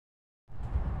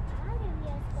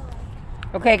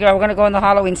Okay, girl, we're going to go in the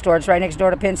Halloween store. It's right next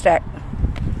door to Pinstack.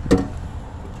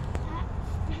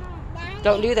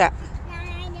 Don't do that.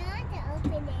 I know how to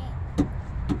open it.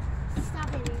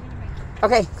 Stop it, we're gonna break it.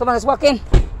 Okay, come on, let's walk in.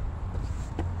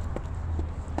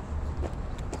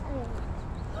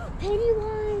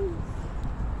 Pennywise.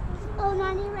 Oh,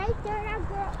 Nani, right there, that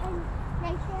girl, and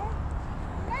right there.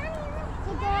 Nani,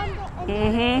 the girl on the.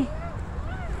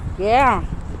 Mm-hmm. Yeah.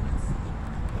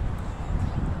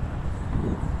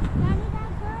 Nani,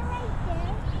 that girl right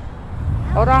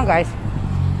there. Hold on, guys.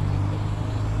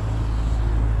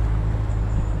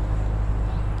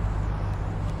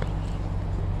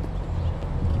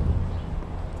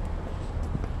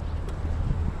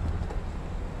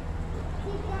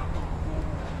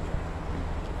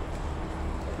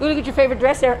 Ooh, look at your favorite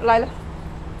dress there, Lila.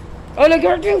 Oh, look at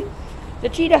her too. The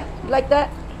cheetah. You like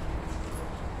that?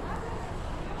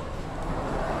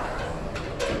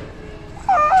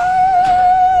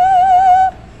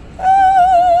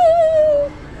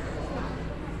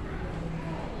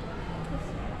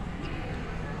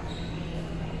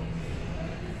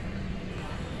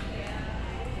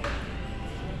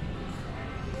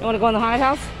 You want to go in the haunted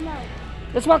house? No.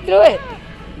 Let's walk through it. No.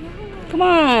 Come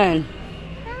on.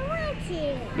 I want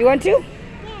to. You want to? Yeah.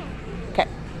 Okay.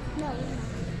 No.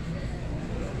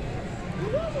 You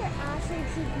guys are awesome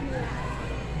keeping me out.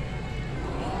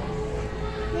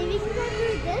 Maybe we can go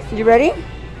through this. You ready?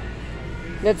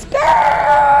 Let's go.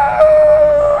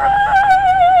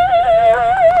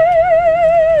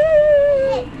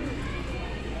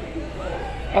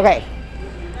 Okay.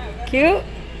 Cute.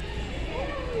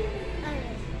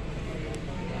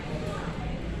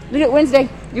 Look at Wednesday.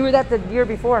 You were that the year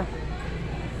before.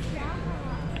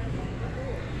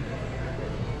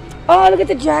 Oh, look at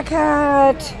the Jack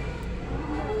hat.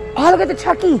 Oh, look at the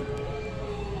Chucky.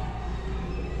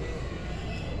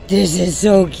 This is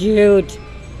so cute.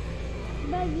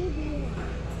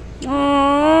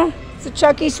 Aww, it's a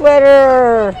Chucky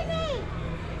sweater.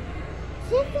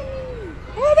 Tiffany.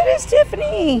 Oh, that is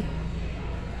Tiffany.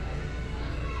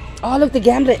 Oh, look, the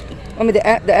gamblet. I mean, the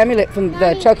amulet from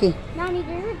the Chucky. Nani,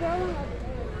 there's a girl on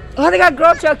Oh, they got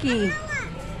girl Chucky.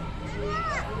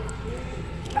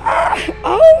 Ah,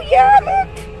 oh, yeah, look.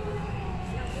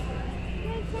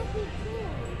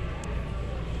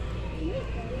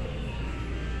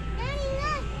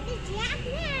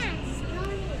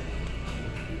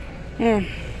 Hmm.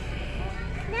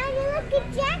 Now you look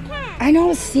at Jackass. I know,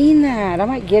 I've seen that. I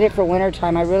might get it for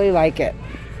wintertime. I really like it.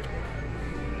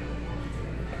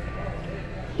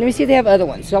 Let me see if they have other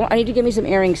ones. So I need to get me some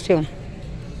earrings too.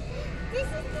 This is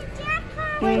the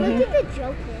Jackass. Wait, look at the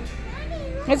Joker.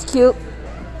 It's cute.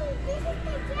 This is the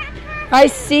Jackass. I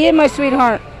see it, my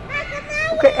sweetheart.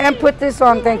 Okay, and put this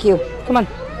on. Thank you. Come on.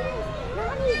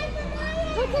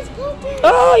 Hocus Pocus.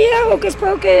 Oh, yeah, Hocus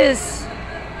Pocus.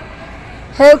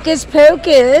 Hocus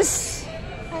Pocus.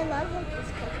 I love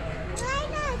Hocus Pocus.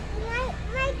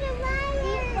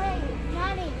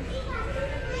 Nani.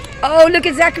 Oh, look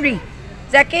at Zachary.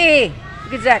 Zachy.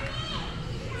 Look at Zach.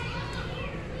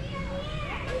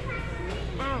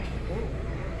 Ow.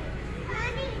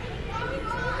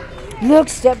 Look,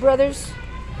 Step Brothers.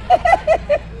 Nani,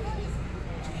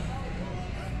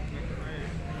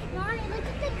 look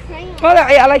at the crayon. Oh,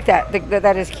 I like that.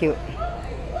 That is cute.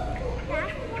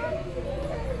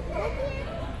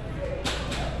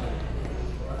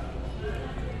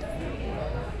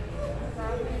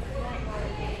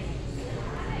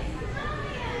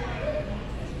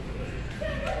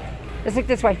 Let's look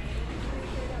this way.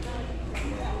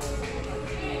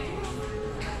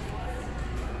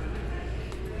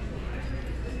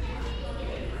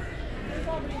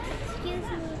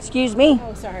 Excuse me.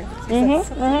 Oh, sorry.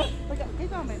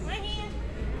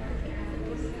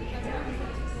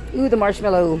 Ooh, the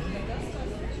marshmallow.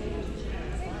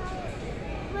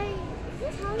 Wait, is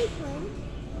this Harley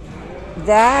Quinn?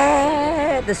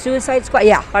 That the Suicide Squad.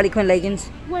 Yeah, Harley Quinn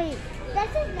leggings. Wait, this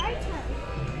is Naruto.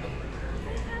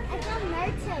 I found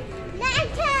Naruto.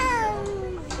 Naruto!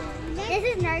 This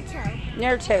is Naruto.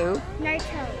 Naruto.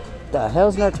 Naruto. The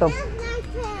hell's Naruto?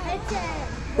 Naruto.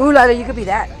 Ooh, Lila, you could be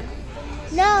that.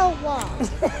 No.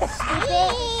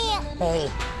 Hey.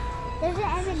 There's an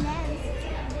M&M.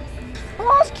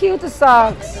 Oh, it's cute, the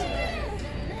socks.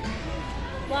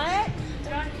 What?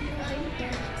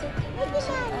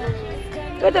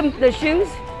 Look at the shoes.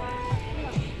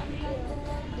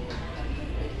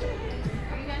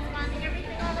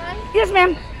 Yes,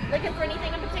 ma'am. Looking for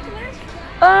anything in particular?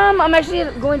 I'm actually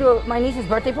going to my niece's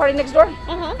birthday party next door,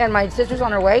 and my sister's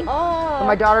on her way. Oh. But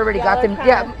my daughter already got them.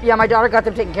 Yeah, my daughter got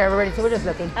them taken care of already, so we're just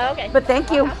looking. Oh, okay. But thank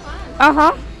you. Have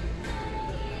fun.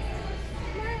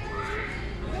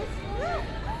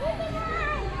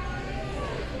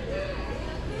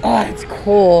 Oh, it's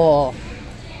cool.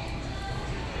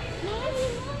 Mommy,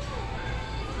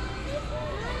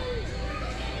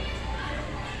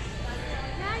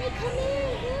 come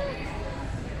here.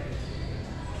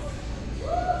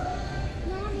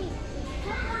 Mommy,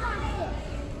 come on.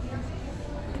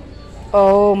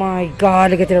 Oh my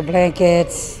God, look at their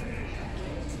blankets.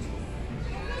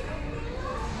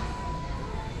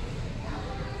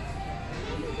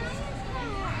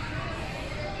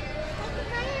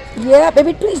 Yeah,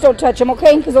 baby, please don't touch them,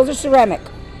 okay? Because those are ceramic.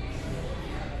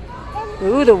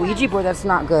 Ooh, the Ouija board, that's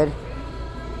not good.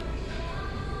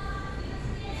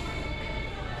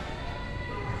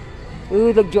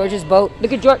 Ooh, look, George's boat.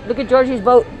 Look at George's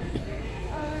boat.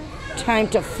 Time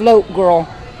to float, girl.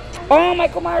 Oh,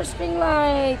 Michael Myers string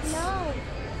lights. No.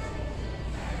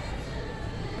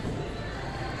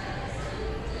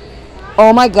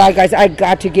 Oh my God, guys, I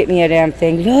got to get me a damn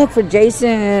thing. Look for Jason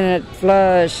at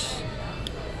Flush.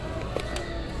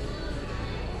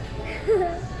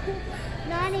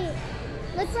 Nani,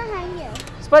 look behind you.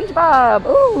 SpongeBob.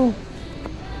 Ooh.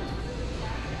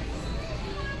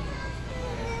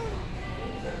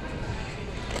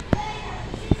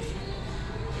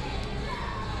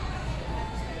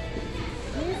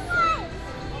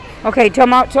 Okay, tell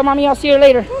mommy I'll see her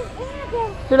later.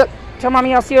 Here, look. Tell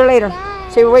mommy I'll see her later. Bye.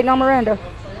 Say we're waiting on Miranda.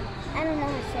 I don't know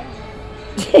how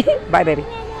to say it. Bye, baby.